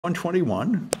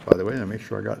121, by the way, let me make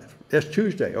sure I got it. That's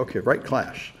Tuesday. Okay, right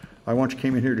class. I once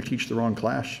came in here to teach the wrong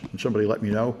class, and somebody let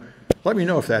me know. Let me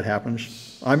know if that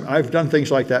happens. I've done things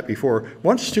like that before.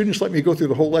 Once students let me go through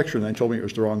the whole lecture and then told me it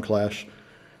was the wrong class.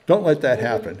 Don't let that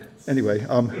happen. Anyway,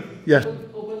 yeah.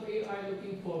 OpenAI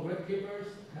looking for web givers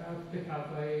have to have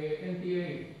a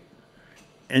NDA.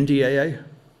 NDAA?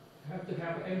 Have to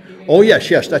have an NDA. Oh,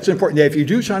 yes, that's important. Yeah, if you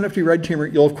do sign up to be red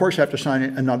teamer, you'll of course have to sign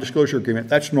a non-disclosure agreement.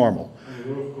 That's normal. A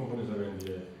lot of companies have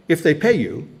NDA. If they pay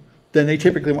you, then they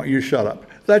typically want you to shut up.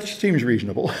 That seems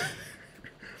reasonable.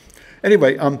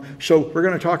 Anyway, so we're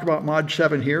going to talk about Mod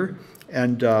 7 here.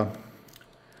 And, all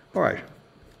right.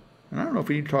 And I don't know if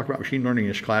we need to talk about machine learning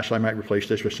in this class. I might replace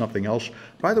this with something else.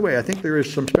 By the way, I think there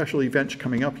is some special events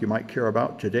coming up you might care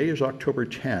about. Today is October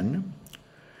 10.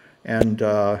 And,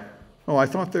 I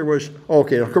thought there was,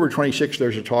 okay, October 26th,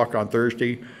 there's a talk on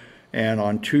Thursday. And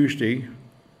on Tuesday,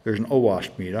 there's an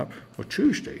OWASP meetup. Well,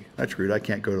 Tuesday, that's weird. I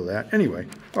can't go to that. Anyway,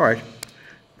 all right.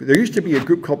 There used to be a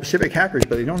group called Pacific Hackers,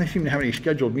 but they don't seem to have any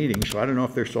scheduled meetings, so I don't know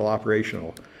if they're still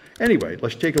operational. Anyway,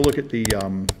 let's take a look at the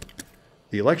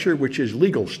lecture, which is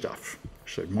legal stuff.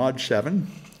 So Mod 7.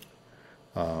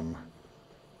 All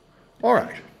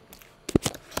right.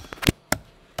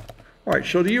 All right,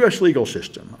 so the U.S. legal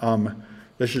system.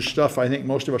 This is stuff I think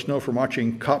most of us know from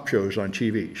watching cop shows on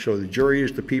TV. So the jury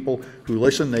is the people who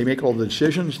listen. They make all the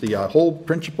decisions. The whole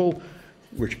principle,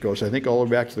 which goes, I think, all the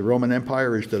way back to the Roman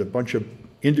Empire, is that a bunch of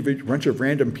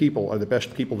random people are the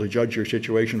best people to judge your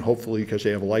situation, hopefully because they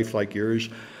have a life like yours.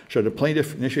 So the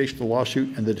plaintiff initiates the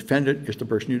lawsuit, and the defendant is the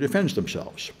person who defends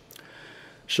themselves.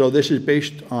 So this is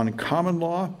based on common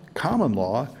law. Common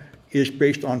law is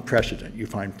based on precedent. You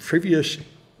find previous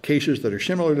cases that are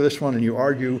similar to this one, and you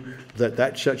argue that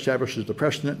that establishes the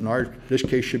precedent, and this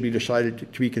case should be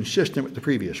decided to be consistent with the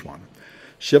previous one.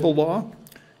 Civil law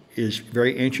is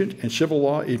very ancient, and civil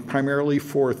law is primarily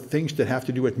for things that have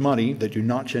to do with money that do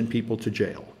not send people to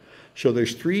jail. So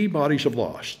there's three bodies of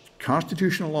law: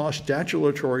 constitutional law,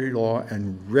 statutory law,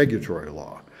 and regulatory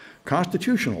law.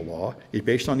 Constitutional law is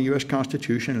based on the U.S.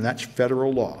 Constitution, and that's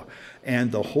federal law.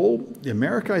 And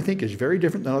America, I think, is very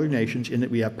different than other nations in that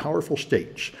we have powerful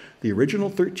states. The original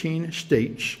 13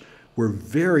 states were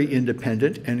very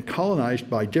independent and colonized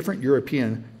by different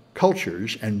European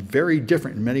cultures and very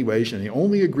different in many ways, and they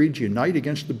only agreed to unite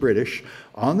against the British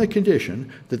on the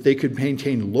condition that they could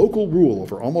maintain local rule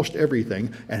over almost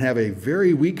everything and have a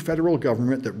very weak federal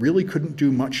government that really couldn't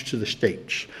do much to the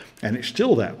states. And it's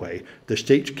still that way. The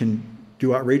states can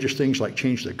do outrageous things like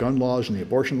change the gun laws and the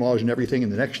abortion laws and everything,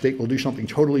 and the next state will do something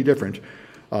totally different,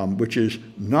 which is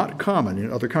not common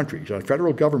in other countries. The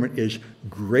federal government is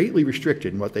greatly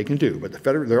restricted in what they can do, but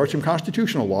there are some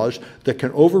constitutional laws that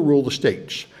can overrule the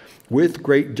states with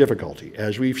great difficulty.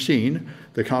 As we've seen,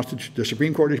 the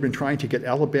Supreme Court has been trying to get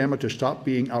Alabama to stop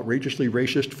being outrageously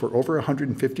racist for over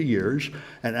 150 years,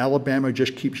 and Alabama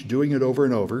just keeps doing it over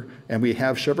and over, and we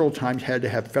have several times had to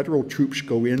have federal troops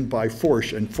go in by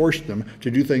force and force them to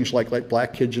do things like let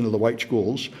black kids into the white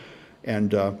schools,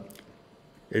 and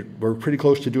we're pretty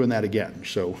close to doing that again.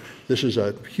 So this is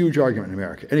a huge argument in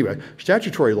America. Anyway,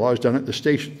 statutory law is done at the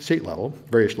state level,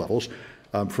 various levels,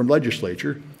 from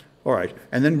legislature. All right,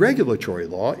 and then regulatory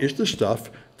law is the stuff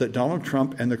that Donald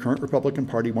Trump and the current Republican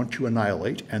Party want to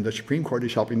annihilate, and the Supreme Court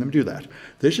is helping them do that.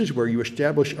 This is where you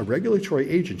establish a regulatory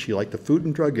agency like the Food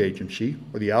and Drug Agency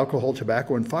or the Alcohol,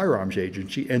 Tobacco, and Firearms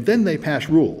Agency, and then they pass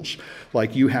rules,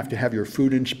 like you have to have your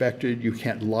food inspected, you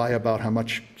can't lie about how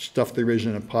much stuff there is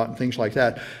in a pot, and things like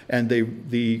that. And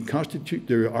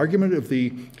the argument of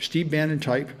the Steve Bannon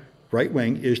type right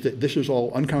wing is that this is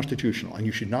all unconstitutional, and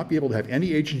you should not be able to have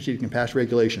any agency that can pass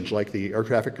regulations like the Air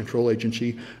Traffic Control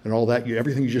Agency and all that.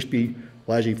 Everything should just be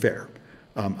laissez-faire,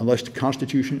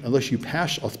 unless you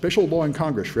pass a special law in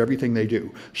Congress for everything they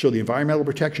do. So the Environmental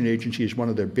Protection Agency is one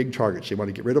of their big targets. They want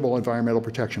to get rid of all environmental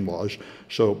protection laws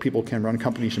so people can run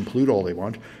companies and pollute all they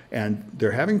want, and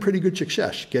they're having pretty good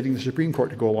success getting the Supreme Court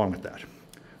to go along with that.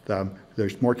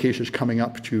 There's more cases coming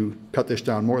up to cut this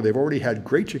down more. They've already had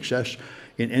great success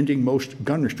in ending most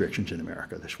gun restrictions in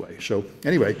America this way. So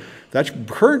anyway,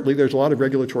 currently there's a lot of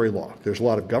regulatory law. There's a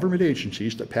lot of government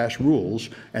agencies that pass rules,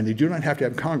 and they do not have to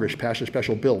have Congress pass a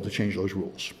special bill to change those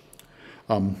rules.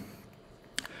 All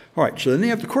right, so then they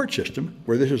have the court system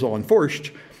where this is all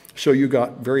enforced. So you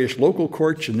got various local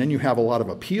courts, and then you have a lot of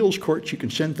appeals courts you can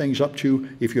send things up to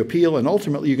if you appeal, and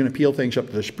ultimately you can appeal things up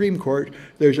to the Supreme Court.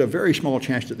 There's a very small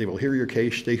chance that they will hear your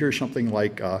case. They hear something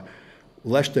like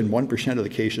less than 1% of the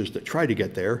cases that try to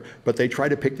get there, but they try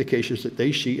to pick the cases that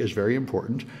they see as very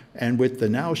important. And with the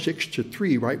now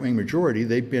 6-3 right-wing majority,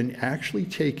 they've been actually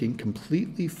taking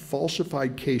completely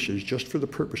falsified cases just for the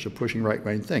purpose of pushing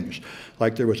right-wing things.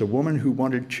 Like there was a woman who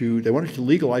wanted to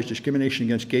legalize discrimination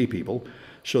against gay people.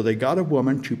 So they got a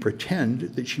woman to pretend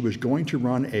that she was going to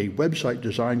run a website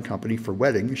design company for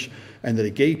weddings and that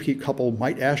a gay couple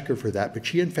might ask her for that, but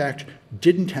she in fact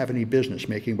didn't have any business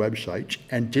making websites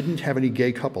and didn't have any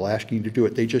gay couple asking to do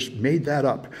it. They just made that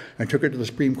up and took it to the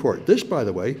Supreme Court. This, by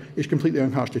the way, is completely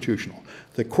unconstitutional.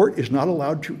 The court is not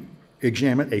allowed to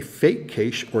examine a fake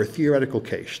case or a theoretical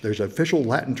case. There's an official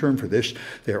Latin term for this.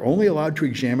 They're only allowed to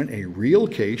examine a real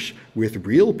case with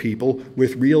real people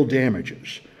with real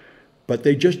damages. But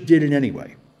they just did it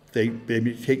anyway. They've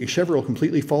taken several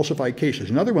completely falsified cases.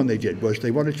 Another one they did was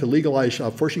they wanted to legalize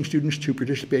forcing students to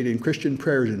participate in Christian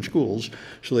prayers in schools.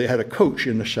 So they had a coach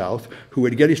in the South who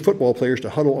would get his football players to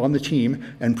huddle on the team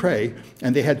and pray.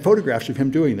 And they had photographs of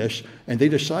him doing this. And they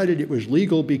decided it was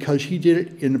legal because he did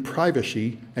it in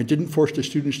privacy and didn't force the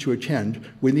students to attend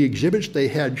when the exhibits they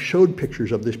had showed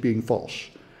pictures of this being false.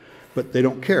 But they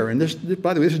don't care. And this,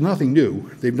 by the way, this is nothing new.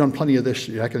 They've done plenty of this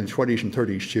back in the 20s and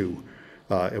 30s too.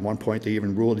 At one point, they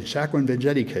even ruled in Sacco and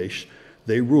Vanzetti case,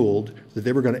 they ruled that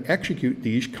they were going to execute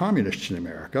these communists in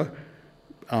America,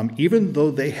 even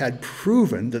though they had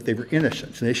proven that they were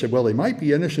innocent. And they said, well, they might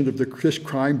be innocent of this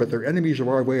crime, but they're enemies of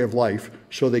our way of life,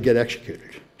 so they get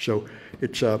executed. So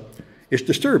it's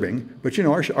disturbing, but you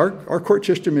know, our court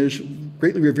system is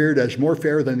greatly revered as more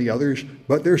fair than the others,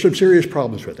 but there are some serious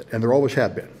problems with it, and there always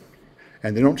have been.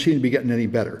 And they don't seem to be getting any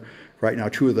better. Right now,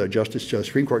 two of the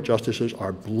Supreme Court justices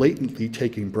are blatantly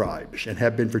taking bribes and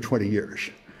have been for 20 years,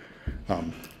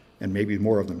 and maybe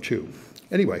more of them too.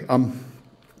 Anyway,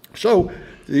 so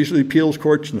these are the appeals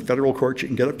courts and the federal courts you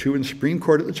can get up to, and the Supreme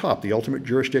Court at the top, the ultimate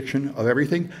jurisdiction of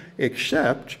everything,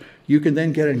 except you can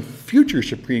then get a future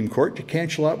Supreme Court to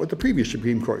cancel out what the previous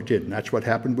Supreme Court did, and that's what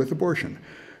happened with abortion.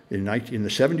 In the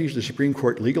 70s, the Supreme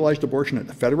Court legalized abortion at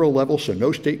the federal level so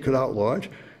no state could outlaw it.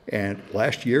 And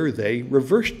last year, they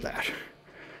reversed that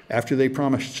after they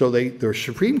promised. So the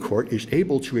Supreme Court is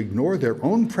able to ignore their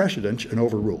own precedents and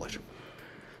overrule it.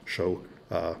 So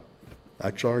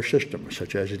that's our system,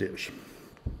 such as it is.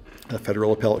 The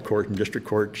federal appellate court and district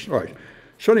courts. All right.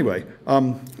 So anyway,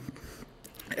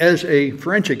 as a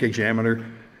forensic examiner,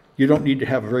 you don't need to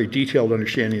have a very detailed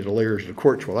understanding of the layers of the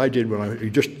courts. What I did when you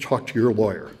just talk to your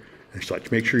lawyer and such,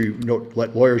 make sure you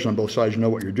let lawyers on both sides know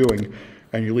what you're doing.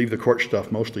 And you leave the court stuff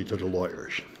mostly to the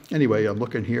lawyers. Anyway, I'm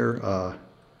looking here.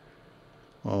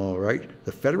 All right.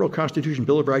 The federal Constitution,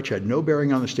 Bill of Rights had no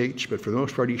bearing on the states, but for the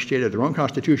most part, each state had their own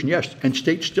constitution. Yes, and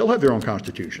states still have their own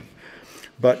constitution.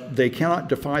 But they cannot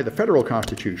defy the federal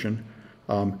Constitution,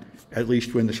 at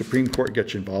least when the Supreme Court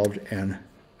gets involved and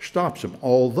stops them.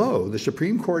 Although the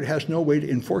Supreme Court has no way to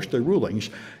enforce their rulings,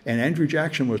 and Andrew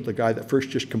Jackson was the guy that first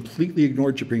just completely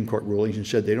ignored Supreme Court rulings and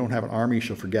said they don't have an army,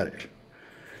 so forget it.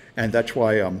 And that's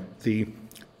why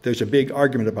there's a big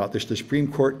argument about this. The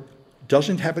Supreme Court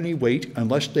doesn't have any weight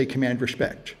unless they command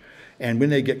respect. And when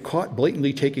they get caught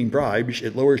blatantly taking bribes,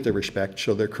 it lowers their respect.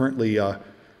 So they're currently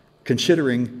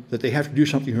considering that they have to do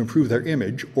something to improve their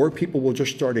image, or people will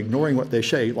just start ignoring what they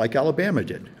say, like Alabama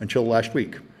did until last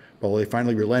week. Well, they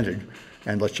finally relented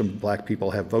and let some black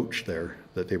people have votes there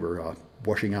that they were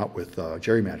washing out with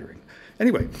gerrymandering.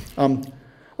 Anyway, all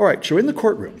right, so in the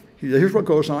courtroom, here's what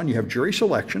goes on. You have jury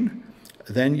selection,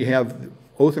 then you have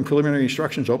oath and preliminary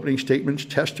instructions, opening statements,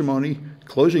 testimony,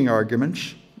 closing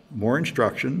arguments, more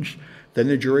instructions. Then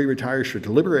the jury retires for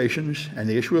deliberations and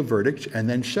the issue of verdicts, and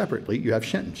then separately you have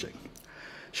sentencing.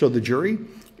 So the jury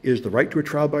is the right to a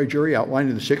trial by jury outlined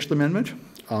in the Sixth Amendment.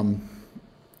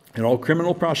 In all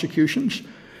criminal prosecutions,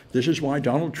 this is why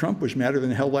Donald Trump was madder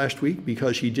than hell last week,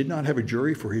 because he did not have a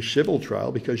jury for his civil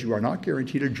trial, because you are not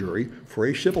guaranteed a jury for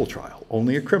a civil trial,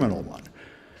 only a criminal one.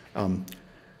 All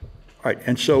right,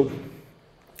 and so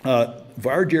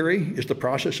voir dire is the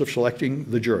process of selecting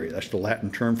the jury. That's the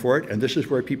Latin term for it, and this is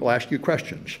where people ask you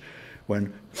questions.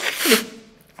 When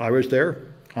I was there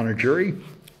on a jury,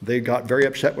 they got very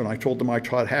upset when I told them I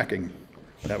taught hacking.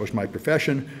 That was my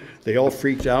profession. They all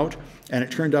freaked out, and it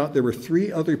turned out there were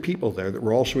 3 other people there that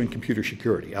were also in computer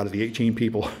security out of the 18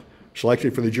 people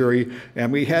selected for the jury,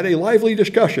 and we had a lively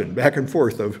discussion back and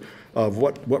forth of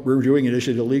what we're doing and is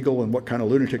it illegal and what kind of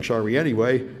lunatics are we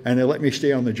anyway, and they let me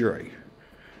stay on the jury.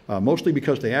 Mostly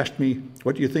because they asked me,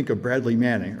 what do you think of Bradley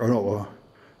Manning, or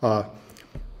no,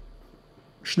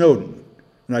 Snowden?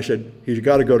 And I said, he's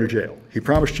got to go to jail. He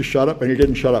promised to shut up, and he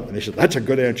didn't shut up. And they said, that's a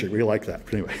good answer. We like that.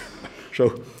 But anyway,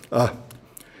 so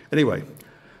anyway,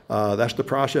 That's the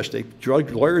process.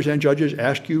 Lawyers and judges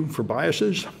ask you for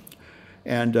biases,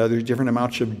 and there's different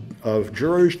amounts of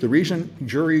jurors. The reason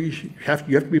juries you have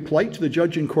to be polite to the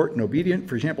judge in court and obedient.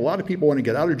 For example, a lot of people want to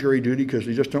get out of jury duty because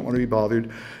they just don't want to be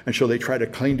bothered, and so they try to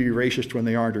claim to be racist when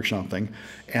they aren't or something.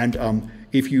 And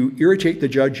if you irritate the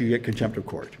judge, you get contempt of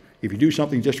court. If you do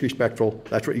something disrespectful,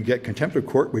 that's what you get, contempt of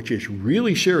court, which is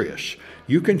really serious.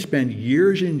 You can spend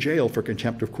years in jail for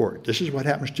contempt of court. This is what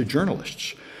happens to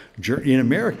journalists. In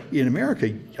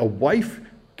America, a wife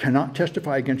cannot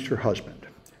testify against her husband,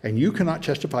 and you cannot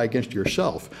testify against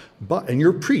yourself, and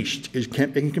your priest is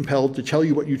being compelled to tell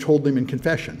you what you told them in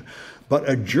confession. But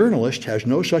a journalist has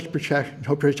no such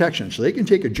protection. So they can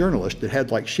take a journalist that had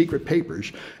like secret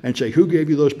papers and say, who gave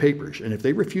you those papers? And if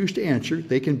they refuse to answer,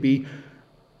 they can be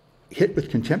hit with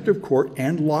contempt of court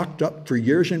and locked up for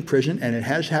years in prison, and it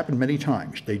has happened many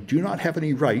times. They do not have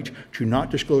any right to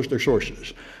not disclose their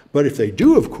sources. But if they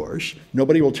do, of course,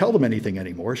 nobody will tell them anything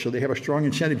anymore, so they have a strong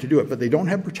incentive to do it. But they don't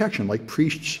have protection like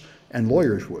priests and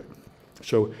lawyers would.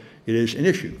 So it is an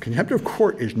issue. Contempt of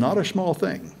court is not a small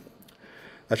thing.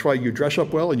 That's why you dress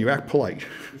up well and you act polite.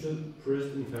 Is it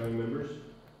priests and family members?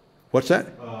 What's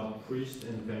that? Priests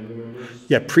and family members?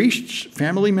 Yeah, priests,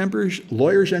 family members,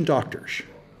 lawyers, and doctors,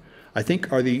 I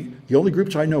think, are the only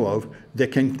groups I know of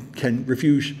that can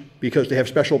refuse because they have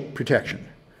special protection.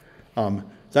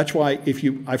 That's why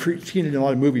I've seen it in a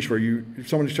lot of movies where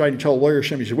someone's trying to tell a lawyer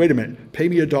something, you say, wait a minute, pay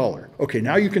me $1. Okay,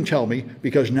 now you can tell me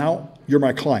because now you're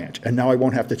my client and now I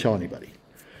won't have to tell anybody.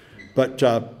 But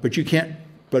you can't,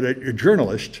 but a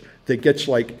journalist that gets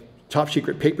like top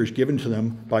secret papers given to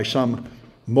them by some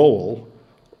mole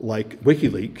like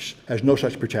WikiLeaks has no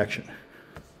such protection.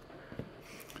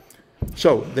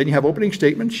 So then you have opening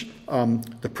statements.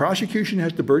 The prosecution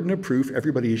has the burden of proof.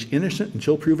 Everybody is innocent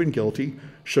until proven guilty.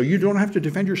 So you don't have to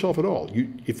defend yourself at all.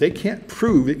 If they can't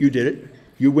prove that you did it,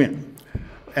 you win.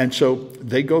 And so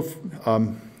they have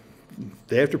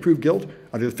to prove guilt.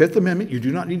 Under the Fifth Amendment, you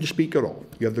do not need to speak at all.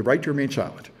 You have the right to remain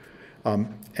silent.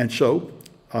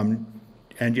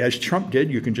 And as Trump did,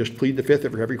 you can just plead the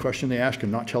Fifth for every question they ask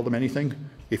and not tell them anything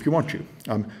if you want to.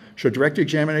 So direct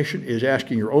examination is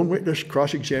asking your own witness.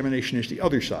 Cross-examination is the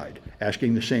other side,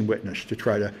 asking the same witness to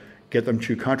try to get them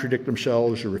to contradict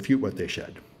themselves or refute what they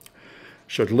said.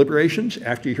 So deliberations,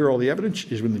 after you hear all the evidence,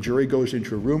 is when the jury goes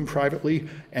into a room privately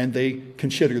and they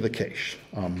consider the case.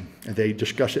 And they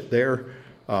discuss it there,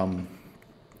 and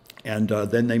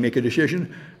then they make a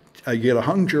decision. You get a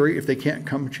hung jury if they can't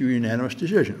come to a unanimous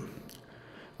decision.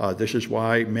 This is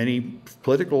why many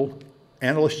political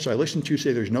analysts I listen to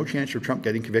say there's no chance of Trump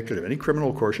getting convicted of any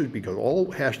criminal courses because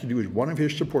all it has to do is one of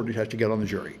his supporters has to get on the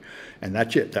jury. And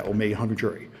that's it. That will make a hung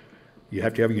jury. You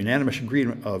have to have a unanimous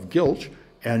agreement of guilt,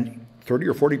 and 30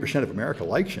 or 40% of America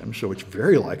likes him, so it's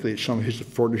very likely that some of his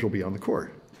supporters will be on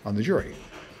the jury.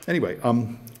 Anyway,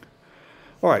 all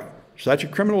right. So that's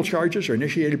your criminal charges are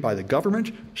initiated by the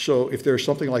government. So if there's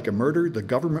something like a murder, the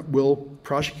government will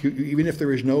prosecute you, even if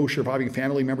there is no surviving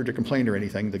family member to complain or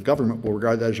anything. The government will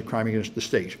regard that as a crime against the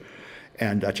state.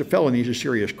 And that's a felony, is a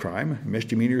serious crime.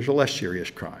 Misdemeanor is a less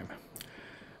serious crime.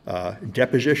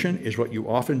 Deposition is what you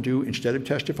often do instead of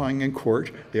testifying in court.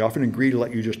 They often agree to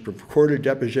let you just record a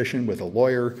deposition with a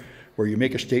lawyer where you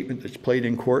make a statement that's played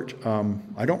in court.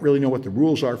 I don't really know what the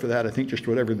rules are for that. I think just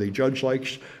whatever the judge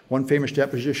likes. One famous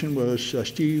deposition was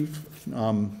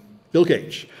Bill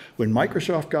Gates. When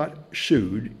Microsoft got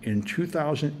sued in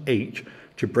 2008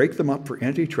 to break them up for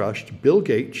antitrust, Bill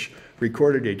Gates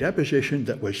recorded a deposition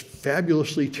that was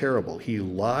fabulously terrible. He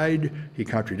lied, he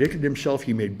contradicted himself,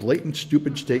 he made blatant,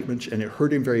 stupid statements, and it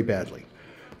hurt him very badly.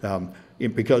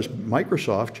 Because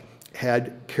Microsoft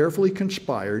had carefully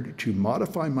conspired to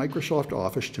modify Microsoft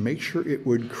Office to make sure it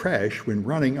would crash when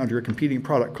running under a competing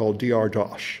product called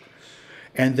DR-DOS.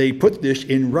 And they put this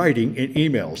in writing in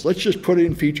emails. Let's just put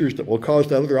in features that will cause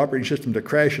that other operating system to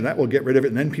crash, and that will get rid of it,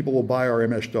 and then people will buy our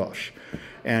MS-DOS.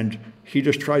 And he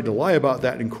just tried to lie about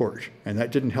that in court, and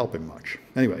that didn't help him much.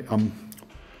 Anyway, all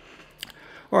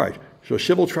right, so a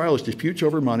civil trial is disputes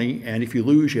over money, and if you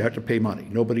lose, you have to pay money.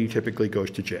 Nobody typically goes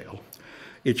to jail.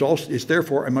 It's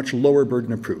therefore a much lower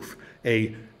burden of proof.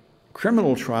 A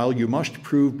criminal trial, you must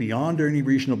prove beyond any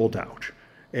reasonable doubt.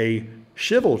 A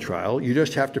civil trial, you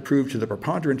just have to prove to the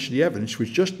preponderance of the evidence,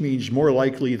 which just means more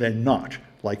likely than not,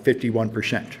 like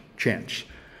 51% chance.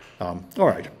 All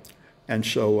right, and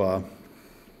so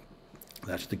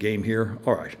that's the game here.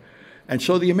 All right, and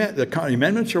so the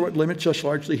amendments are what limits us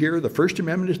largely here. The First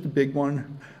Amendment is the big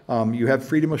one. You have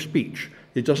freedom of speech.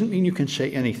 It doesn't mean you can say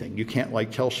anything. You can't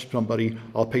like tell somebody,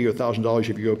 I'll pay you $1,000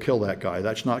 if you go kill that guy.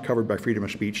 That's not covered by freedom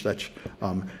of speech. That's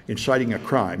inciting a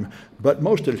crime. But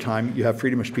most of the time, you have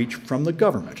freedom of speech from the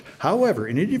government. However,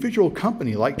 an individual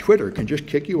company like Twitter can just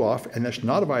kick you off, and that's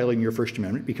not violating your First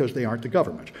Amendment because they aren't the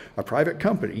government. A private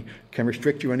company can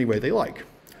restrict you any way they like.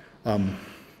 All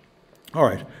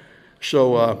right.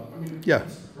 So, yeah.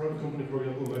 Private company, for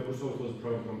example, Microsoft was a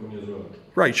private company as well.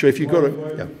 Right. So if you go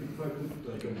to, yeah. If I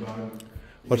put like a bug,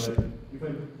 What's if I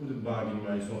put a bug in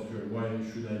my software, why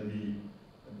should I be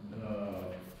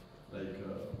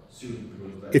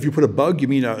sued? Because If you put a bug, you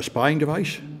mean a spying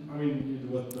device? I mean,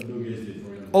 what Bill Gates did,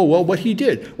 for example. Oh, well, what he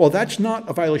did. Well, that's not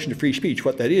a violation of free speech.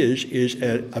 What that is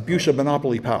an abuse of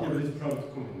monopoly Yeah, power. but it's a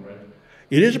private company, right?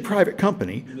 It is a private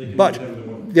company, They can but do whatever they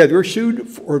want. yeah, they're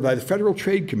sued by the Federal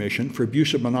Trade Commission for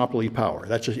abuse of monopoly power.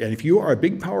 And if you are a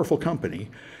big, powerful company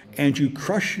and you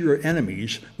crush your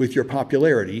enemies with your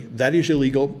popularity, that is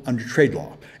illegal under trade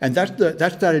law. And that's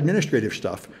that administrative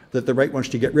stuff that the right wants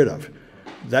to get rid of.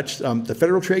 That's the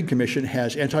Federal Trade Commission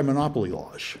has anti-monopoly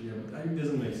laws. Yeah, but it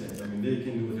doesn't make sense. I mean, they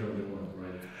can do whatever they want,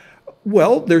 right?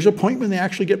 Well, there's a point when they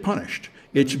actually get punished.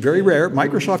 It's very rare.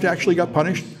 Microsoft actually got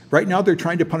punished. Right now, they're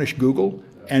trying to punish Google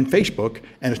and Facebook,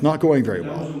 and it's not going very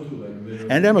well. Amazon too, like they're-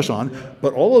 And Amazon,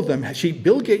 but all of them, see,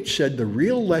 Bill Gates said the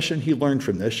real lesson he learned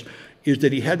from this is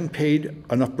that he hadn't paid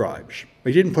enough bribes.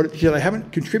 He said, I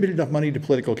haven't contributed enough money to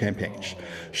political campaigns.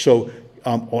 So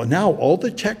now all the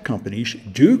tech companies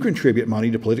do contribute money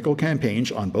to political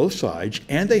campaigns on both sides,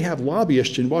 and they have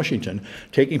lobbyists in Washington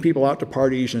taking people out to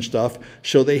parties and stuff,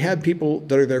 so they have people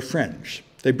that are their friends.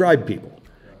 They bribe people.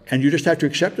 And you just have to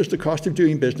accept as the cost of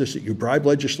doing business that you bribe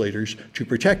legislators to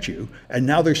protect you, and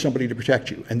now there's somebody to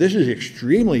protect you. And this is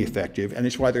extremely effective, and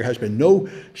it's why there has been no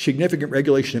significant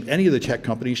regulation of any of the tech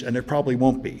companies, and there probably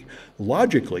won't be.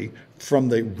 Logically, from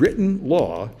the written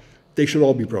law, they should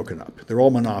all be broken up. They're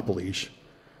all monopolies,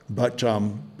 but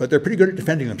they're pretty good at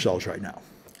defending themselves right now.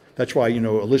 That's why,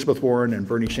 Elizabeth Warren and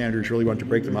Bernie Sanders really want to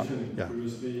break them up. Yeah.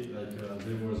 Previously,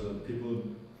 there was people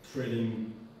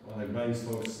trading, like buying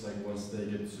stocks, like once they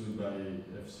get sued by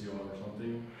FCR or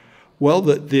something. Well,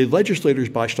 the legislators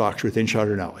buy stocks with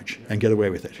insider knowledge and get away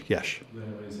with it, yes. They have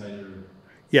an insider.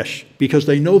 Yes, because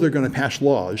they know they're going to pass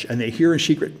laws, and they hear in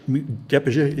secret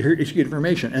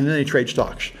information, and then they trade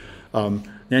stocks.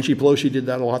 Nancy Pelosi did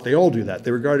that a lot. They all do that.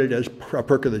 They regard it as a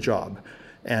perk of the job.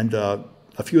 And a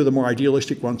few of the more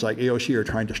idealistic ones like AOC are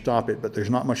trying to stop it, but there's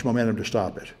not much momentum to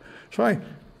stop it. So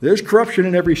there's corruption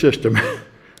in every system,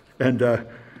 and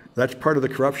that's part of the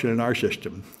corruption in our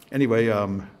system. Anyway,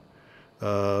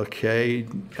 okay,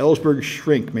 Ellsberg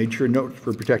Shrink made sure notes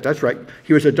for protect. That's right.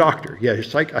 He was a doctor. Yeah, a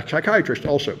psychiatrist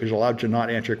also is allowed to not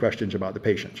answer questions about the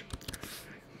patients.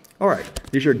 All right,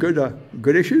 these are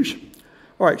good issues.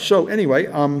 All right, so anyway,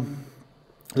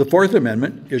 the Fourth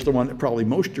Amendment is the one that probably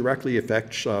most directly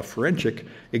affects forensic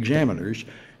examiners.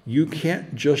 You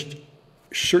can't just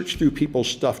search through people's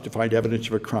stuff to find evidence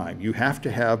of a crime. You have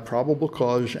to have probable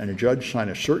cause and a judge sign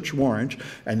a search warrant,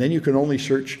 and then you can only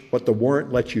search what the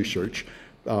warrant lets you search,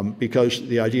 because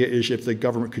the idea is if the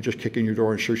government could just kick in your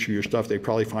door and search through your stuff, they'd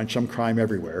probably find some crime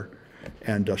everywhere.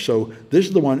 And so this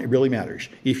is the one that really matters.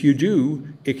 If you do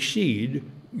exceed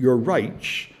your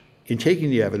rights in taking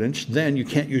the evidence, then you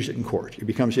can't use it in court. It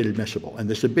becomes inadmissible. And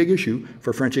this is a big issue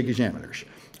for forensic examiners.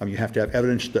 You have to have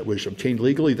evidence that was obtained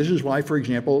legally. This is why, for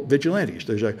example, vigilantes.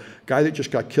 There's a guy that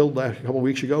just got killed a couple of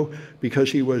weeks ago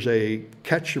because he was a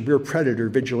catch-a-rear predator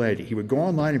vigilante. He would go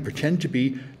online and pretend to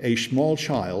be a small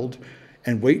child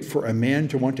and wait for a man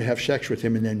to want to have sex with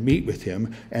him and then meet with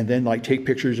him and then like take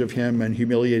pictures of him and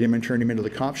humiliate him and turn him into the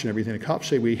cops and everything. The cops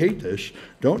say, we hate this,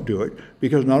 don't do it,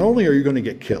 because not only are you going to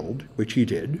get killed, which he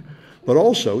did, but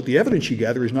also the evidence you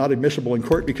gather is not admissible in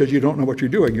court because you don't know what you're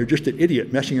doing. You're just an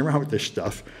idiot messing around with this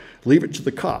stuff. Leave it to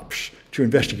the cops to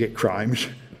investigate crimes.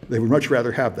 They would much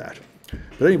rather have that.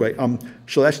 But anyway,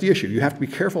 so that's the issue. You have to be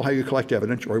careful how you collect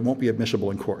evidence or it won't be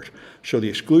admissible in court. So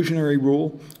the exclusionary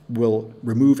rule will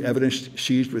remove evidence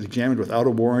seized with examined without a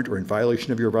warrant or in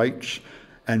violation of your rights.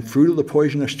 And fruit of the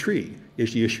poisonous tree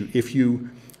is the issue. If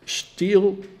you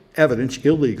steal evidence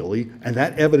illegally and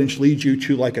that evidence leads you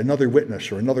to like another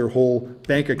witness or another whole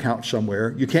bank account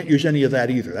somewhere, you can't use any of that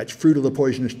either. That's fruit of the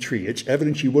poisonous tree. It's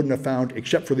evidence you wouldn't have found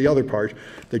except for the other part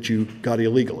that you got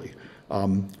illegally.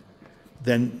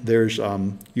 Then there's,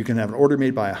 you can have an order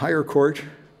made by a higher court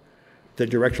that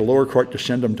directs a lower court to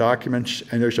send them documents,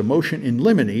 and there's a motion in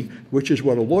limine, which is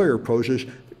what a lawyer poses,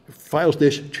 files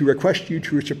this to request you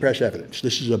to suppress evidence.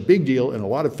 This is a big deal in a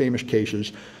lot of famous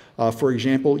cases. For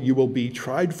example, you will be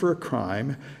tried for a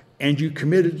crime and you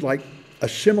committed like a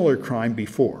similar crime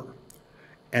before.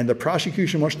 and the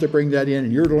prosecution wants to bring that in,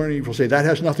 and your attorney will say, that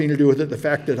has nothing to do with it. The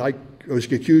fact that I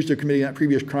was accused of committing that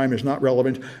previous crime is not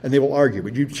relevant, and they will argue.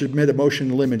 But you submit a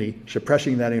motion in limine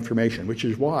suppressing that information, which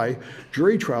is why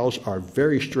jury trials are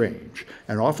very strange.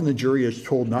 And often the jury is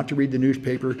told not to read the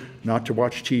newspaper, not to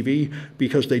watch TV,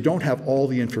 because they don't have all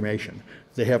the information.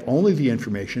 They have only the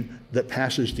information that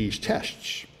passes these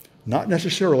tests. Not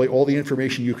necessarily all the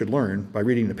information you could learn by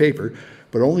reading the paper,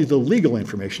 but only the legal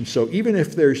information. So even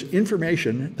if there's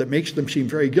information that makes them seem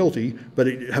very guilty, but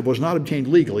it was not obtained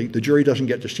legally, the jury doesn't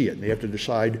get to see it. And they have to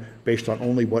decide based on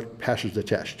only what passes the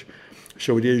test.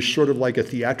 So it is sort of like a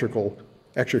theatrical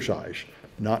exercise,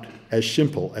 not as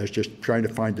simple as just trying to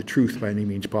find the truth by any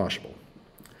means possible.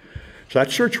 So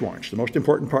that's search warrants, the most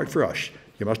important part for us.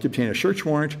 You must obtain a search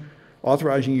warrant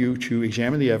authorizing you to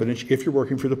examine the evidence if you're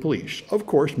working for the police. Of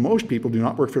course, most people do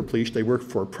not work for the police, they work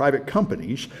for private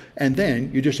companies, and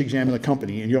then you just examine the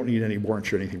company, and you don't need any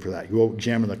warrants or anything for that. You will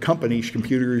examine the company's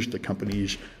computers, the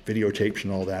company's videotapes,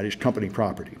 and all that is company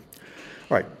property.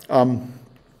 All right,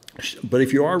 but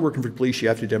if you are working for the police, you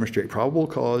have to demonstrate probable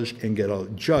cause and get a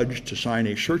judge to sign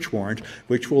a search warrant,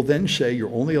 which will then say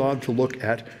you're only allowed to look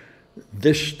at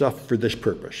this stuff for this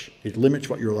purpose. It limits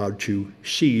what you're allowed to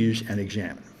seize and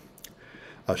examine.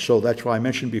 So that's why I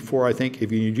mentioned before, I think if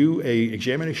you do a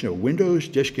examination of Windows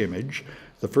disk image,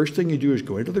 the first thing you do is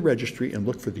go into the registry and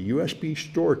look for the USB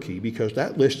store key, because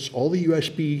that lists all the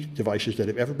USB devices that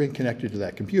have ever been connected to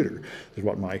that computer. That's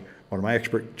what one of my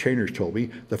expert trainers told me.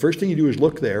 The first thing you do is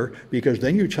look there, because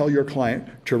then you tell your client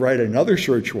to write another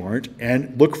search warrant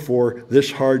and look for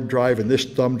this hard drive and this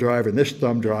thumb drive and this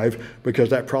thumb drive, because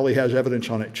that probably has evidence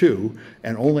on it too.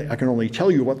 And I can only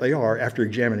tell you what they are after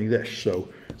examining this. So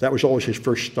that was always his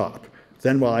first stop.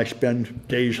 Then while I spend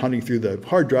days hunting through the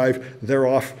hard drive, they're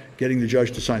off getting the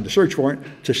judge to sign the search warrant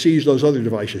to seize those other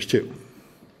devices too.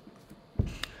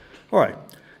 All right,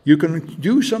 you can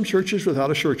do some searches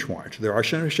without a search warrant. There are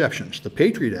some exceptions. The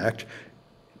Patriot Act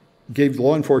gave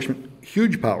law enforcement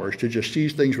huge powers to just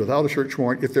seize things without a search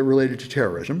warrant if they're related to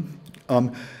terrorism.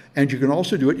 And you can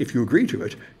also do it if you agree to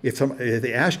it. If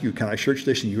they ask you, can I search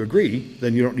this, and you agree,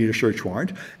 then you don't need a search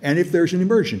warrant. And if there's an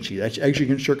emergency, that's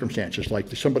exigent circumstances, like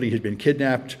somebody has been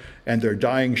kidnapped and they're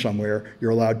dying somewhere,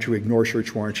 you're allowed to ignore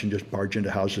search warrants and just barge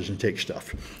into houses and take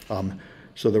stuff.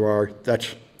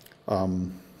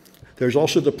 There's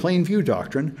also the plain view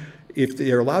doctrine. If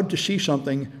they're allowed to see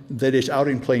something that is out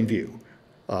in plain view,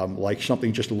 like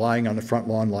something just lying on the front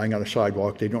lawn, lying on a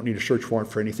sidewalk, they don't need a search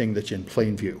warrant for anything that's in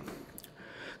plain view.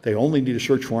 They only need a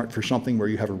search warrant for something where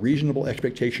you have a reasonable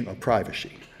expectation of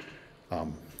privacy.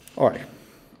 All right.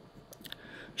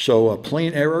 So a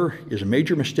plain error is a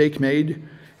major mistake made,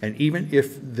 and even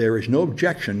if there is no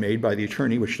objection made by the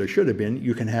attorney, which there should have been,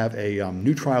 you can have a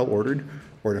new trial ordered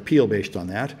or an appeal based on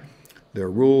that. There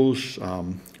are rules.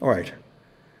 All right.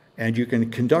 And you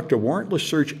can conduct a warrantless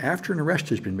search after an arrest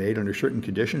has been made under certain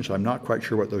conditions. I'm not quite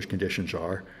sure what those conditions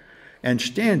are. And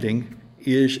standing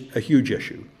is a huge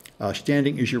issue.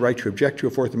 Standing is your right to object to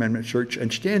a Fourth Amendment search,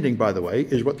 and standing, by the way,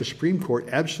 is what the Supreme Court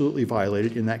absolutely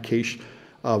violated in that case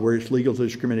where it's legal to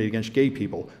discriminate against gay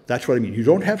people. That's what I mean. You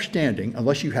don't have standing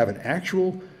unless you have an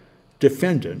actual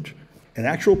defendant, an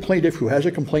actual plaintiff who has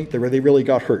a complaint where they really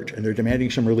got hurt and they're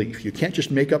demanding some relief. You can't just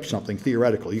make up something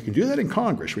theoretical. You can do that in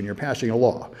Congress when you're passing a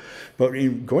law. But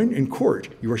going in court,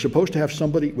 you are supposed to have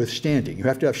somebody with standing. You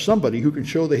have to have somebody who can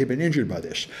show they have been injured by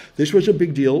this. This was a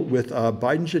big deal with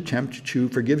Biden's attempt to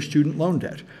forgive student loan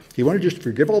debt. He wanted to just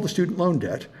forgive all the student loan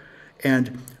debt,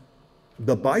 and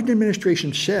the Biden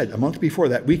administration said a month before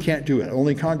that, we can't do it,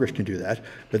 only Congress can do that.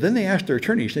 But then they asked their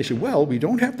attorneys, they said, well, we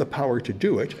don't have the power to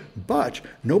do it, but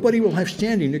nobody will have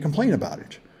standing to complain about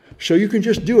it. So you can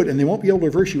just do it and they won't be able to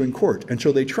reverse you in court. And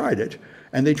so they tried it,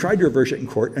 and they tried to reverse it in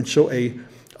court. And so a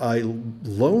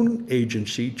loan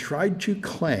agency tried to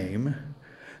claim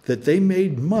that they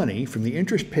made money from the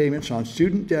interest payments on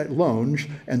student debt loans,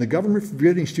 and the government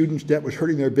forbidding students' debt was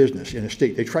hurting their business in a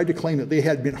state. They tried to claim that they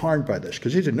had been harmed by this,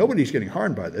 because they said nobody's getting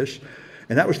harmed by this,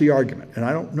 and that was the argument. And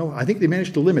I don't know, I think they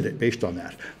managed to limit it based on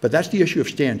that. But that's the issue of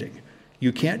standing.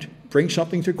 You can't bring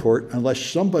something to court unless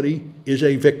somebody is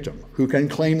a victim who can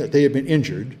claim that they have been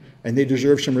injured and they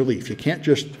deserve some relief. You can't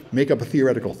just make up a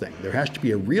theoretical thing. There has to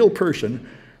be a real person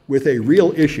with a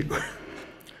real issue.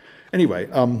 Anyway,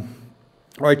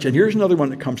 All right, and here's another one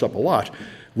that comes up a lot.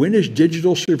 When is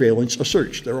digital surveillance a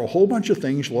search? There are a whole bunch of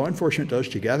things law enforcement does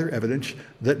to gather evidence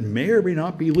that may or may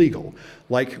not be legal.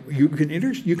 Like you can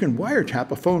wiretap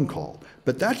a phone call,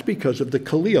 but that's because of the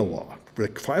CALEA law. The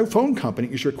phone company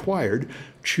is required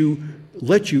to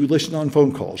let you listen on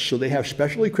phone calls. So they have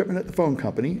special equipment at the phone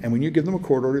company, and when you give them a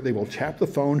court order, they will tap the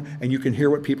phone and you can hear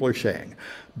what people are saying.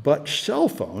 But cell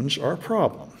phones are a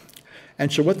problem.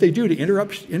 And so what they do to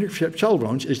intercept cell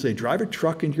phones is they drive a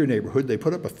truck into your neighborhood, they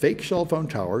put up a fake cell phone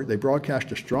tower, they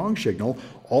broadcast a strong signal,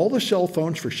 all the cell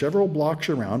phones for several blocks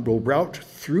around will route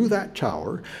through that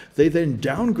tower, they then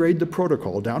downgrade the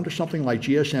protocol down to something like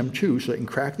GSM2 so they can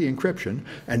crack the encryption,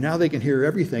 and now they can hear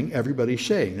everything everybody's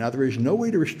saying. Now there is no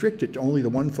way to restrict it to only the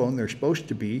one phone they're supposed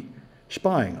to be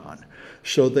spying on.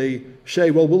 So they say,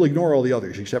 well, we'll ignore all the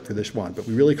others except for this one, but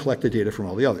we really collect the data from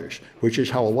all the others, which is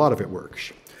how a lot of it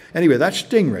works. Anyway, that's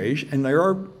stingrays, and there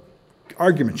are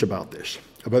arguments about this,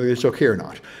 whether it's okay or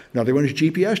not. Another one is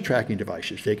GPS tracking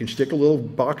devices. They can stick a little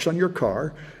box on your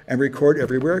car and record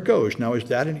everywhere it goes. Now, is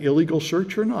that an illegal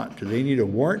search or not? Do they need a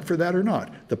warrant for that or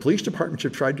not? The police departments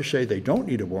have tried to say they don't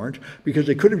need a warrant because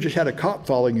they could have just had a cop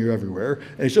following you everywhere,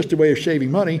 and it's just a way of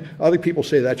saving money. Other people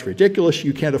say that's ridiculous.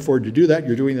 You can't afford to do that.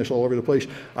 You're doing this all over the place.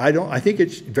 I think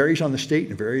it varies on the state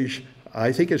and varies.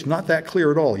 I think it's not that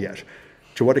clear at all yet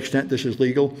to what extent this is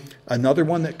legal. Another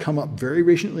one that come up very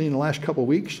recently in the last couple of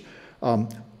weeks,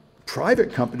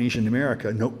 private companies in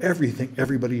America know everything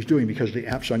everybody's doing because of the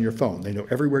apps on your phone. They know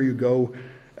everywhere you go,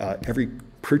 every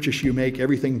purchase you make,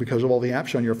 everything because of all the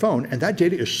apps on your phone. And that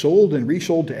data is sold and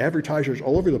resold to advertisers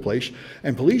all over the place.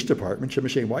 And police departments have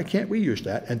been saying, why can't we use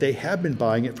that? And they have been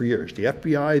buying it for years. The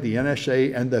FBI, the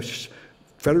NSA, and the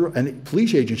federal and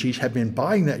police agencies have been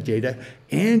buying that data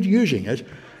and using it.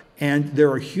 And there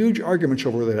are huge arguments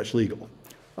over whether that's legal.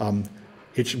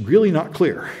 It's really not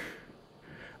clear.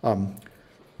 But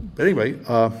anyway,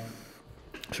 so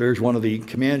here's one of the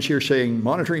commands here saying,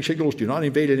 monitoring signals do not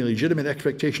invade any legitimate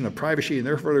expectation of privacy, and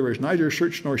therefore there is neither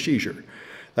search nor seizure.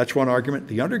 That's one argument.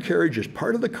 The undercarriage is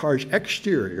part of the car's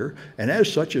exterior, and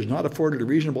as such is not afforded a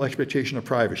reasonable expectation of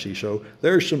privacy. So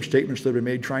there's some statements that have been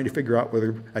made trying to figure out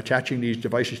whether attaching these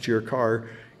devices to your car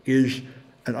is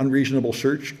an unreasonable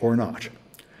search or not.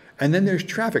 And then there's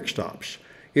traffic stops.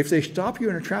 If they stop you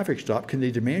in a traffic stop, can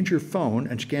they demand your phone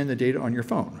and scan the data on your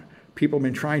phone? People have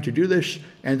been trying to do this,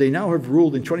 and they now have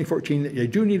ruled in 2014 that they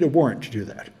do need a warrant to do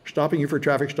that. Stopping you for a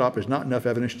traffic stop is not enough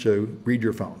evidence to read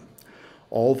your phone.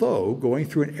 Although going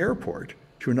through an airport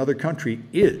to another country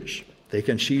is. They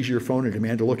can seize your phone and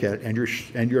demand to look at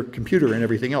it, and your computer and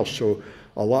everything else. So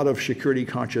a lot of security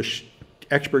conscious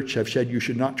experts have said you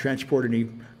should not transport any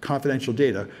confidential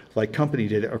data, like company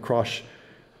data, across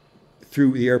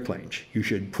through the airplanes. You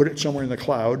should put it somewhere in the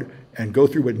cloud and go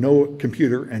through with no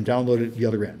computer and download it at the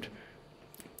other end.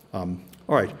 All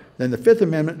right, then the Fifth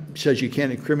Amendment says you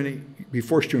can't be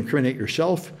forced to incriminate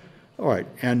yourself. All right,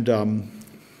 and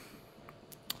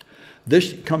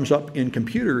this comes up in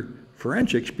computer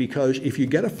forensics because if you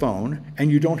get a phone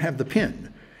and you don't have the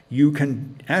PIN, you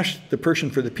can ask the person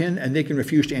for the PIN and they can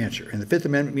refuse to answer. And the Fifth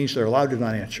Amendment means they're allowed to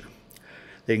not answer.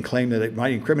 They can claim that it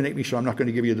might incriminate me, so I'm not going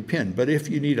to give you the PIN. But if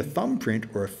you need a thumbprint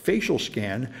or a facial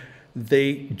scan,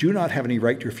 they do not have any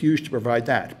right to refuse to provide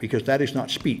that because that is not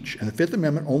speech. And the Fifth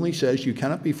Amendment only says you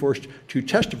cannot be forced to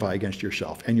testify against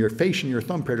yourself, and your face and your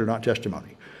thumbprint are not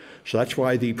testimony. So that's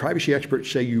why the privacy experts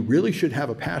say you really should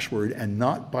have a password and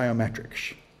not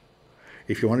biometrics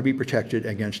if you want to be protected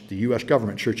against the US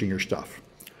government searching your stuff.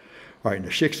 All right, and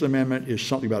the Sixth Amendment is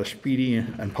something about a speedy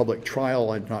and public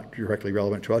trial and not directly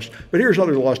relevant to us. But here's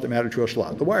other laws that matter to us a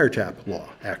lot. The Wiretap Law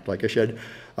Act, like I said,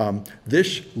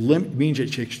 this means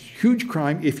it's a huge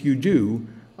crime if you do.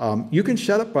 You can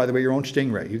set up, by the way, your own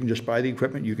Stingray. You can just buy the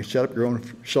equipment. You can set up your own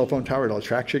cell phone tower. It'll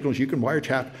track signals. You can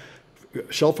wiretap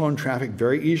cell phone traffic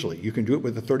very easily. You can do it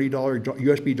with a $30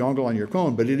 USB dongle on your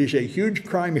phone, but it is a huge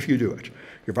crime if you do it.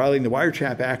 You're violating the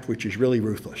Wiretap Act, which is really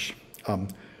ruthless. All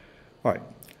right.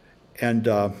 And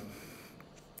the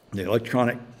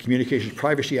Electronic Communications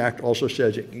Privacy Act also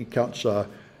says it counts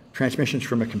transmissions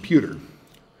from a computer.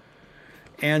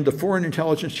 And the Foreign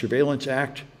Intelligence Surveillance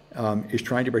Act is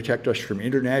trying to protect us from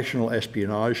international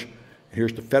espionage.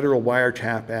 Here's the Federal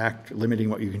Wiretap Act,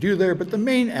 limiting what you can do there. But the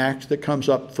main act that comes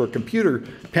up for computer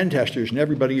pen testers and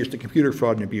everybody is the Computer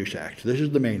Fraud and Abuse Act. This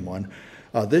is the main one.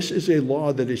 This is a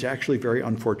law that is actually very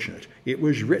unfortunate. It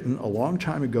was written a long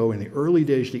time ago in the early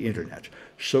days of the internet.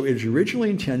 So it is originally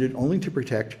intended only to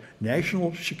protect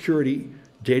national security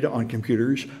data on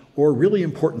computers or really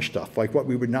important stuff like what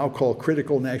we would now call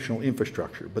critical national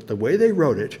infrastructure. But the way they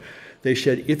wrote it, they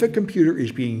said if a computer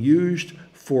is being used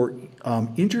for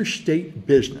interstate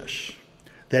business,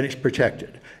 then it's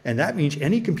protected. And that means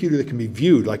any computer that can be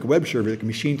viewed, like a web server that can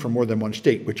be seen from more than one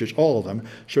state, which is all of them.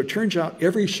 So it turns out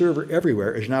every server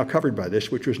everywhere is now covered by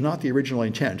this, which was not the original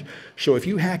intent. So if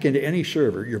you hack into any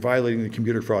server, you're violating the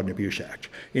Computer Fraud and Abuse Act.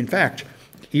 In fact,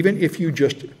 even if you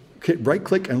just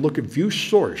right-click and look at View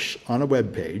Source on a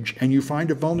web page and you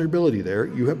find a vulnerability there,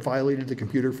 you have violated the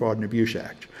Computer Fraud and Abuse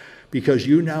Act, because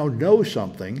you now know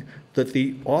something that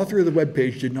the author of the web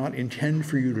page did not intend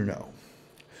for you to know.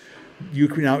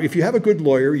 Now, if you have a good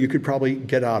lawyer, you could probably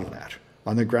get out of that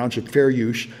on the grounds of fair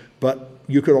use, but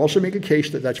you could also make a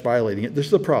case that that's violating it. This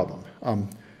is the problem.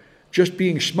 Just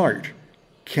being smart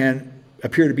can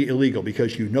appear to be illegal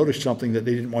because you noticed something that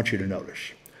they didn't want you to notice.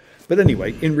 But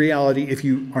anyway, in reality, if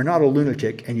you are not a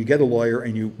lunatic and you get a lawyer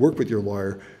and you work with your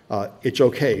lawyer, it's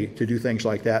okay to do things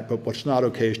like that, but what's not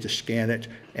okay is to scan it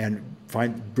and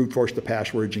brute force the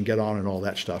passwords and get on and all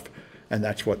that stuff. And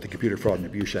that's what the Computer Fraud and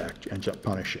Abuse Act ends up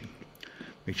punishing.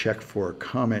 Let me check for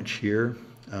comments here.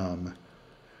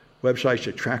 Websites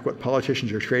that track what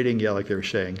politicians are trading, yeah, like they were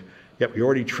saying. Yep, we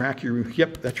already track your,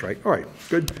 yep, that's right. All right,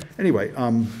 good. Anyway,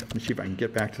 let me see if I can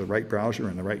get back to the right browser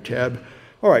and the right tab.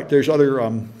 All right, there's other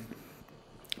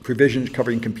provisions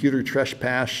covering computer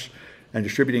trespass and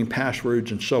distributing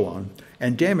passwords and so on,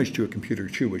 and damage to a computer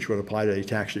too, which would apply to the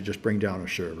attacks that just bring down a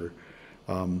server.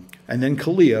 And then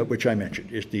CALEA, which I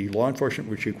mentioned, is the law enforcement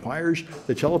which requires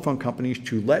the telephone companies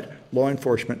to let law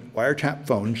enforcement wiretap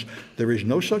phones. There is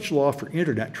no such law for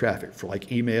internet traffic, for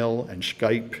like email and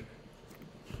Skype.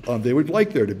 They would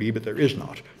like there to be, but there is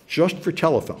not, just for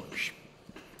telephones.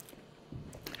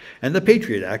 And the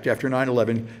Patriot Act, after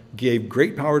 9/11, gave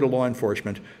great power to law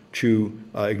enforcement to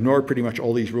ignore pretty much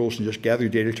all these rules and just gather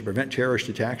data to prevent terrorist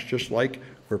attacks, just like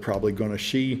we're probably going to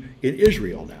see in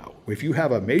Israel now. If you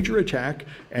have a major attack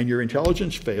and your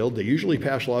intelligence failed, they usually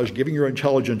pass laws giving your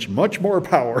intelligence much more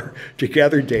power to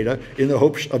gather data in the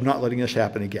hopes of not letting this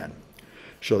happen again.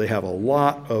 So they have a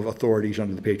lot of authorities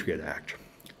under the Patriot Act.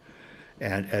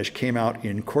 And as came out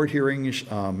in court hearings,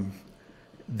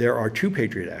 there are two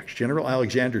Patriot Acts. General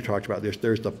Alexander talked about this.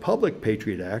 There's the public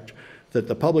Patriot Act that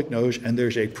the public knows, and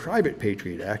there's a private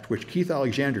Patriot Act, which Keith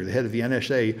Alexander, the head of the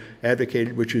NSA,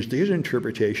 advocated, which is his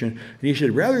interpretation. And he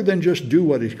said, rather than just do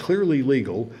what is clearly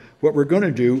legal, what we're going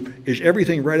to do is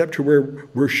everything right up to where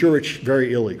we're sure it's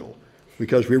very illegal,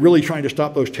 because we're really trying to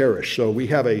stop those terrorists. So we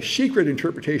have a secret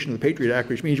interpretation of the Patriot Act,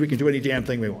 which means we can do any damn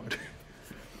thing we want.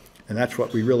 And that's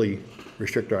what we really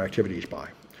restrict our activities by.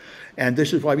 And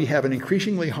this is why we have an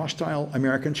increasingly hostile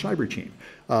American cyber team.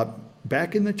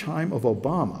 Back in the time of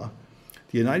Obama,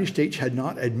 the United States had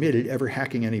not admitted ever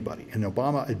hacking anybody. And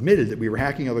Obama admitted that we were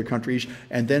hacking other countries,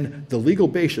 and then the legal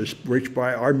basis, which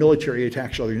by our military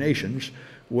attacks other nations,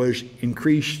 was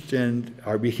increased and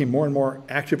became more and more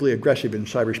actively aggressive in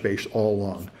cyberspace all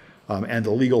along. And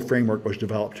the legal framework was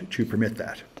developed to permit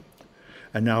that.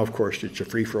 And now, of course, it's a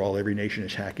free-for-all. Every nation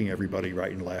is hacking everybody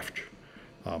right and left.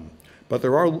 But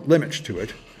there are limits to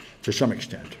it, to some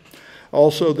extent.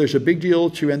 Also, there's a big deal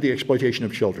to end the exploitation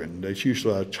of children. It's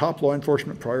usually a top law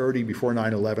enforcement priority before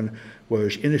 9/11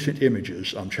 was innocent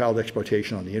images, child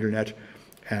exploitation on the internet,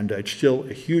 and it's still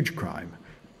a huge crime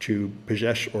to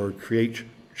possess or create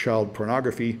child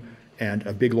pornography, and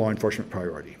a big law enforcement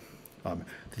priority.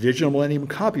 The Digital Millennium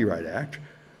Copyright Act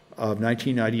of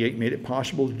 1998 made it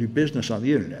possible to do business on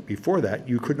the internet. Before that,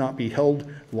 you could not be held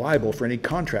liable for any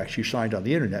contracts you signed on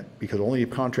the internet, because only a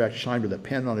contract signed with a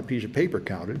pen on a piece of paper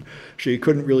counted, so you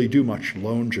couldn't really do much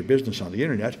loans or business on the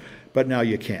internet, but now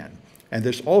you can. And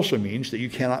this also means that you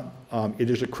cannot, it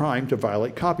is a crime to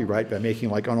violate copyright by making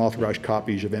like unauthorized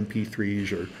copies of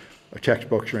MP3s or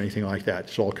textbooks or anything like that.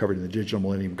 It's all covered in the Digital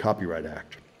Millennium Copyright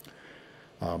Act.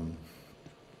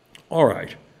 All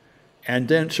right, and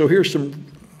then, so here's some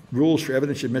rules for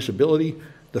evidence admissibility.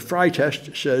 The Frye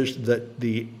test says that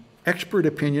the expert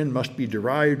opinion must be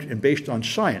derived and based on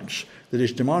science that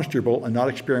is demonstrable and not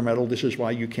experimental. This is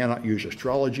why you cannot use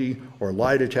astrology or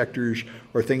lie detectors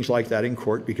or things like that in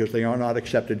court, because they are not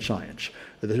accepted science.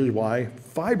 This is why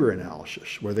fiber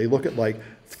analysis, where they look at like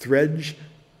threads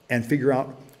and figure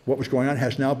out what was going on,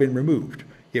 has now been removed.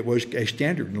 It was a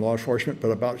standard in law enforcement,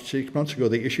 but about 6 months ago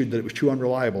they issued that it was too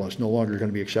unreliable and it's no longer going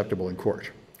to be acceptable in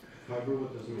court. Fiber,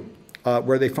 what does it mean?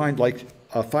 Where they find like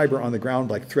a fiber on the ground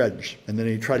like threads, and then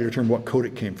they try to determine what code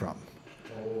it came from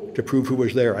to prove who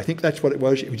was there. I think that's what it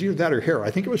was. It was either that or hair.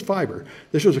 I think it was fiber.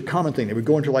 This was a common thing. They would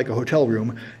go into like a hotel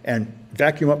room and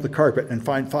vacuum up the carpet and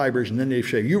find fibers, and then they'd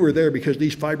say, you were there because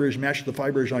these fibers match the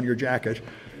fibers on your jacket.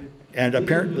 And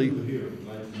apparently, Here,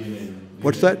 like DNA.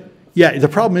 what's that? Yeah, the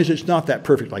problem is it's not that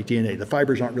perfect like DNA. The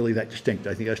fibers aren't really that distinct.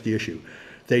 I think that's the issue.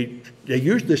 They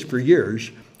used this for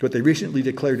years, but they recently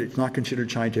declared it's not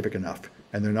considered scientific enough,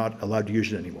 and they're not allowed to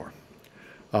use it anymore.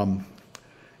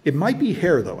 It might be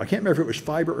hair, though. I can't remember if it was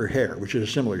fiber or hair, which is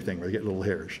a similar thing where they get little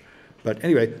hairs. But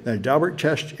anyway, the Daubert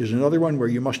test is another one where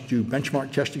you must do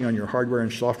benchmark testing on your hardware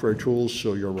and software tools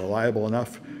so you're reliable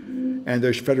enough. And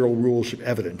there's federal rules of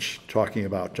evidence talking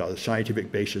about the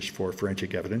scientific basis for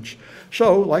forensic evidence.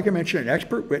 So, like I mentioned, an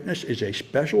expert witness is a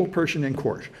special person in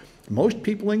court. Most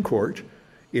people in court,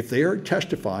 if they are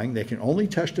testifying, they can only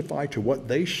testify to what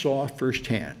they saw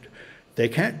firsthand. They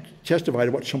can't testify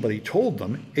to what somebody told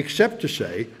them, except to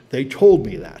say, they told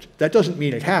me that. That doesn't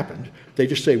mean it happened. They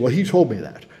just say, well, he told me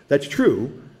that. That's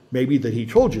true, maybe that he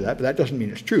told you that, but that doesn't mean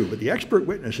it's true. But the expert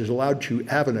witness is allowed to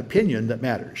have an opinion that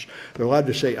matters. They're allowed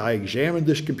to say, I examined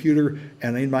this computer,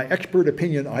 and in my expert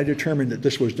opinion, I determined that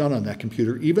this was done on that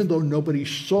computer. Even though nobody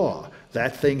saw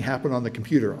that thing happen on the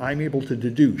computer, I'm able to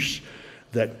deduce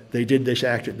that they did this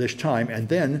act at this time, and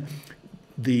then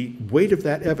the weight of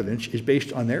that evidence is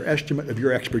based on their estimate of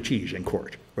your expertise in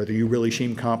court, whether you really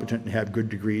seem competent and have good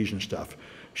degrees and stuff.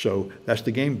 So that's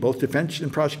the game. Both defense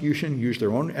and prosecution use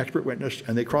their own expert witness,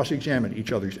 and they cross-examine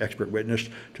each other's expert witness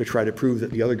to try to prove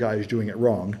that the other guy is doing it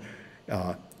wrong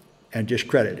and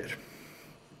discredit it.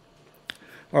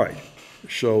 All right,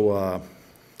 so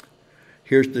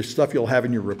here's the stuff you'll have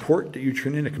in your report that you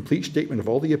turn in, a complete statement of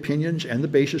all the opinions and the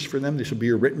basis for them. This will be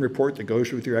your written report that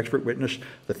goes with your expert witness,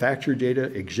 the facts or data,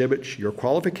 exhibits, your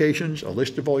qualifications, a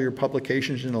list of all your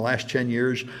publications in the last 10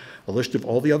 years, a list of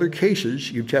all the other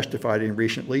cases you've testified in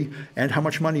recently, and how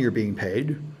much money you're being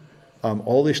paid.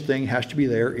 All this thing has to be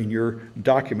there in your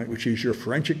document, which is your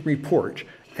forensic report,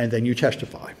 and then you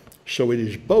testify. So it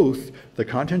is both the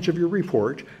contents of your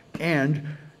report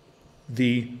and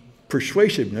the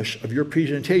persuasiveness of your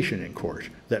presentation in court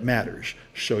that matters.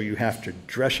 So you have to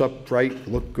dress up right,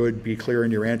 look good, be clear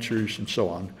in your answers, and so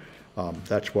on.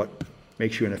 That's what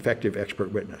makes you an effective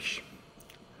expert witness.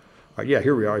 All right, yeah,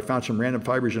 here we are. I found some random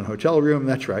fibers in a hotel room.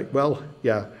 That's right. Well,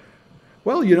 yeah.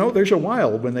 Well, you know, there's a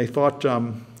while when they thought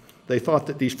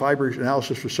that these fibers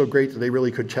analysis was so great that they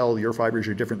really could tell your fibers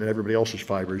are different than everybody else's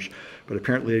fibers. But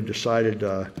apparently they've decided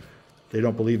they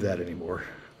don't believe that anymore.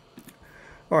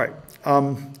 All right,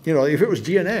 you know, if it was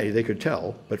DNA, they could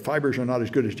tell, but fibers are not as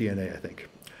good as DNA, I think.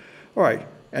 All right,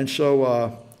 and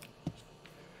so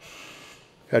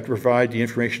have to provide the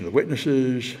information of the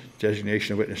witnesses,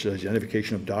 designation of witnesses,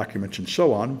 identification of documents, and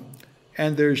so on.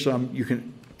 And there's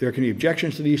there can be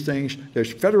objections to these things.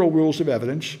 There's federal rules of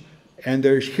evidence, and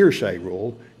there's hearsay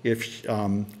rule. If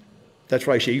that's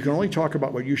why I say you can only talk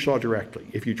about what you saw directly.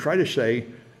 If you try to say,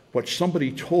 what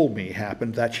somebody told me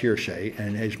happened, that's hearsay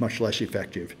and is much less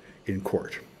effective in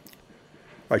court.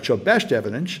 All right, so best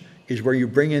evidence is where you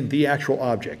bring in the actual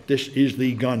object. This is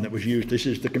the gun that was used. This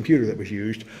is the computer that was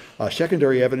used.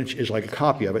 Secondary evidence is like a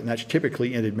copy of it, and that's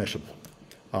typically inadmissible.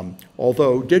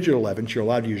 Although digital evidence, you're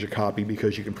allowed to use a copy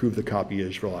because you can prove the copy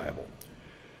is reliable.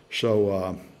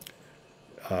 So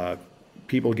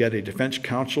people get a defense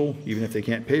counsel, even if they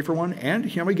can't pay for one, and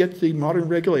you know, we get the modern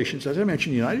regulations. As I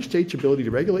mentioned, the United States' ability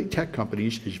to regulate tech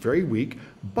companies is very weak,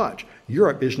 but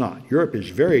Europe is not. Europe is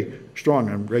very strong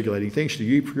on regulating things. The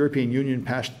European Union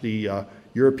passed the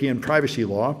European privacy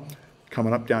law,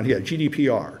 coming up down here,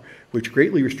 GDPR, which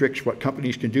greatly restricts what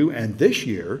companies can do. And this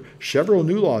year, several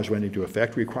new laws went into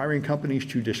effect requiring companies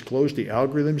to disclose the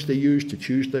algorithms they use to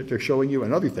choose that they're showing you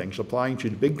and other things, applying to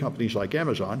the big companies like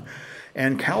Amazon.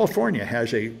 And California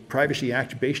has a privacy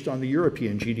act based on the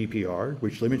European GDPR,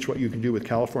 which limits what you can do with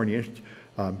California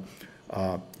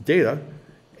data.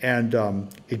 And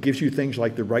it gives you things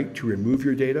like the right to remove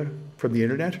your data from the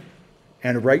internet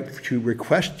and a right to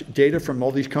request data from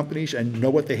all these companies and know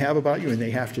what they have about you, and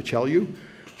they have to tell you.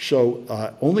 So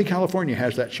only California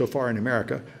has that so far in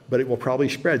America, but it will probably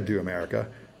spread through America.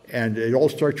 And it all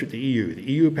starts with the EU. The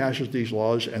EU passes these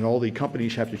laws, and all the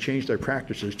companies have to change their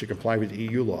practices to comply with the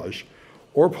EU laws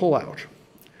or pull out.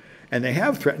 And they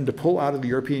have threatened to pull out of the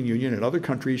European Union and other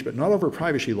countries, but not over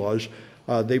privacy laws.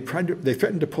 They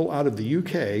threatened to pull out of the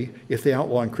UK if they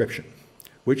outlaw encryption,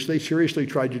 which they seriously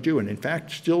tried to do, and in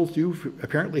fact still do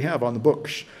apparently have on the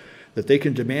books, that they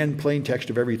can demand plain text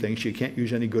of everything, so you can't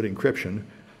use any good encryption,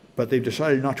 but they've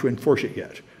decided not to enforce it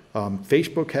yet.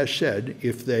 Facebook has said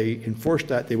if they enforce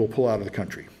that, they will pull out of the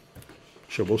country.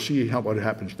 So we'll see what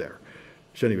happens there.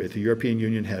 So anyway, the European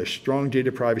Union has strong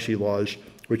data privacy laws,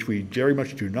 which we very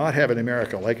much do not have in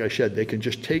America. Like I said, they can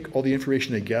just take all the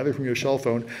information they gather from your cell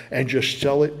phone and just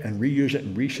sell it and reuse it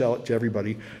and resell it to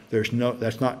everybody. There's no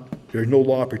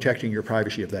law protecting your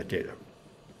privacy of that data.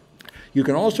 You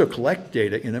can also collect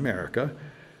data in America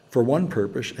for one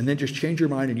purpose and then just change your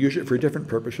mind and use it for a different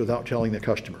purpose without telling the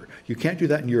customer. You can't do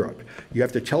that in Europe. You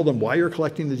have to tell them why you're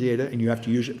collecting the data and you have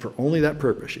to use it for only that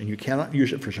purpose. And you cannot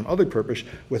use it for some other purpose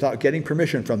without getting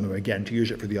permission from them again to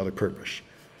use it for the other purpose.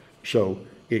 So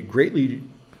it greatly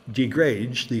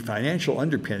degrades the financial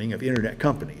underpinning of internet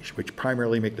companies, which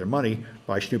primarily make their money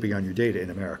by snooping on your data in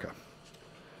America.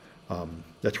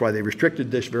 That's why they restricted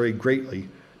this very greatly.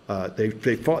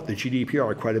 They fought the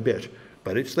GDPR quite a bit,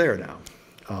 but it's there now.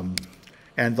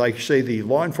 And like say, the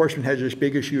law enforcement has this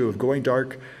big issue of going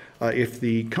dark. If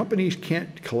the companies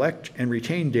can't collect and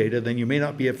retain data, then you may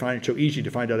not be able to find it so easy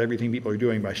to find out everything people are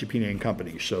doing by subpoenaing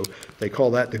companies. So they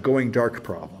call that the going dark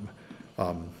problem.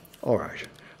 All right.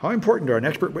 How important are an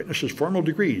expert witness's formal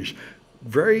degrees?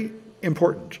 Very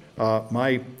important.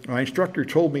 My instructor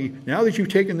told me, now that you've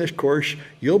taken this course,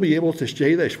 you'll be able to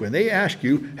say this. When they ask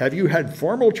you, have you had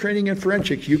formal training in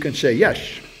forensics, you can say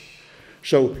yes.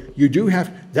 So you do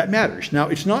have, that matters. Now,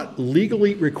 it's not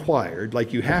legally required,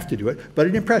 like you have to do it, but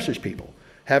it impresses people.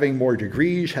 Having more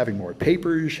degrees, having more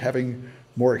papers, having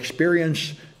more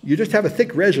experience. You just have a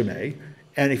thick resume,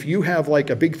 and if you have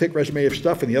like a big thick resume of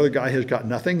stuff and the other guy has got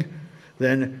nothing,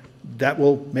 then that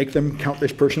will make them count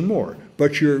this person more.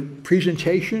 But your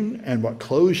presentation and what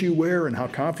clothes you wear and how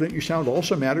confident you sound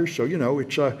also matters. So, you know,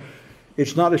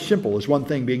 it's not as simple as one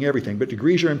thing being everything, but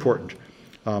degrees are important.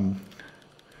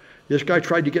 This guy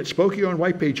tried to get Spokeo on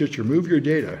white pages to remove your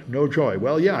data. No joy.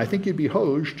 Well, yeah, I think you'd be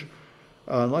hosed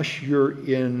unless you're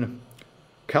in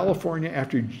California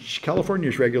after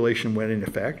California's regulation went in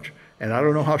effect, and I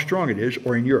don't know how strong it is,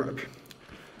 or in Europe.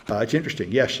 It's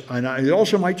interesting, yes, and it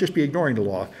also might just be ignoring the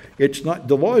law. It's not,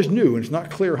 the law is new, and it's not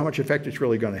clear how much effect it's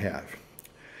really going to have.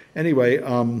 Anyway,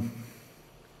 all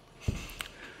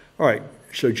right,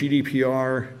 so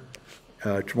GDPR,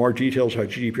 to more details how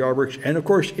GDPR works, and of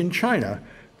course in China,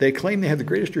 they claim they have the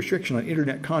greatest restriction on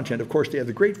internet content. Of course, they have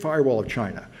the Great Firewall of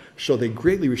China, so they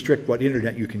greatly restrict what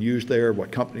internet you can use there,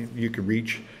 what company you can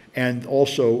reach, and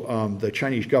also the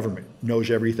Chinese government knows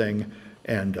everything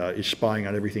and is spying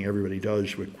on everything everybody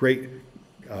does with to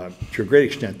a great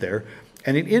extent there.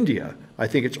 And in India, I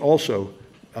think it's also,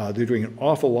 they're doing an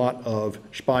awful lot of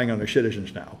spying on their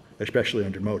citizens now, especially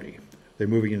under Modi. They're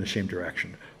moving in the same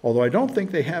direction. Although I don't think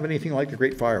they have anything like the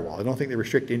Great Firewall. I don't think they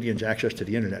restrict Indians' access to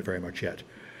the internet very much yet.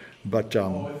 But,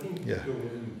 I think yeah.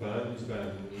 TikTok is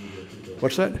banned in India. TikTok.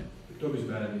 What's that? TikTok is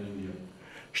banned in India.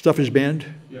 Stuff is banned?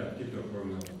 Yeah, TikTok, for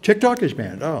example. TikTok is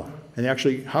banned, oh. And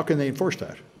actually, how can they enforce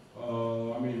that?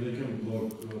 I mean, they can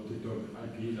block TikTok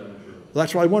IPs, I'm not sure.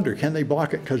 That's what I wonder. Can they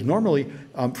block it? Because normally,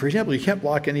 for example, you can't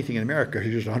block anything in America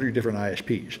because there's 100 different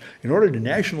ISPs. In order to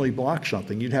nationally block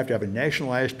something, you'd have to have a national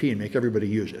ISP and make everybody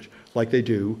use it, like they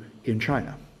do in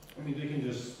China. I mean, they can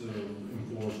just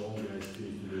enforce all the ISPs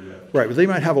to do that. Right, but they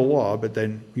might have a law, but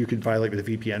then you can violate with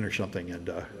a VPN or something. And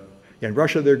in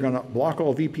Russia, they're going to block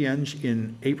all VPNs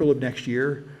in April of next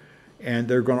year, and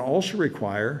they're going to also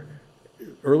require,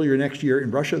 earlier next year in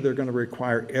Russia, they're going to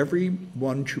require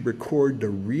everyone to record the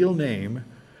real name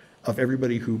of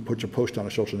everybody who puts a post on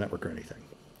a social network or anything,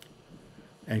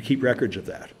 and keep records of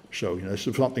that. So, you know, this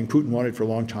is something Putin wanted for a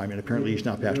long time, and apparently he's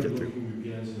now passed it through.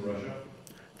 VPNs in Russia?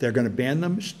 They're going to ban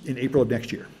them in April of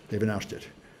next year. They've announced it.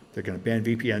 They're going to ban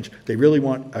VPNs. They really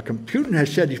want, Putin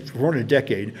has said for more than a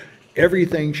decade,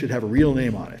 everything should have a real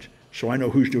name on it, so I know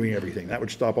who's doing everything. That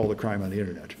would stop all the crime on the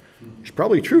internet. It's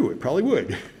probably true. It probably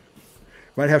would.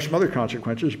 Might have some other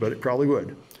consequences, but it probably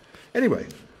would. Anyway,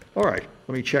 all right,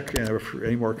 let me check for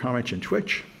any more comments in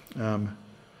Twitch. All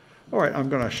right, I'm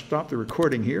going to stop the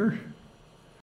recording here.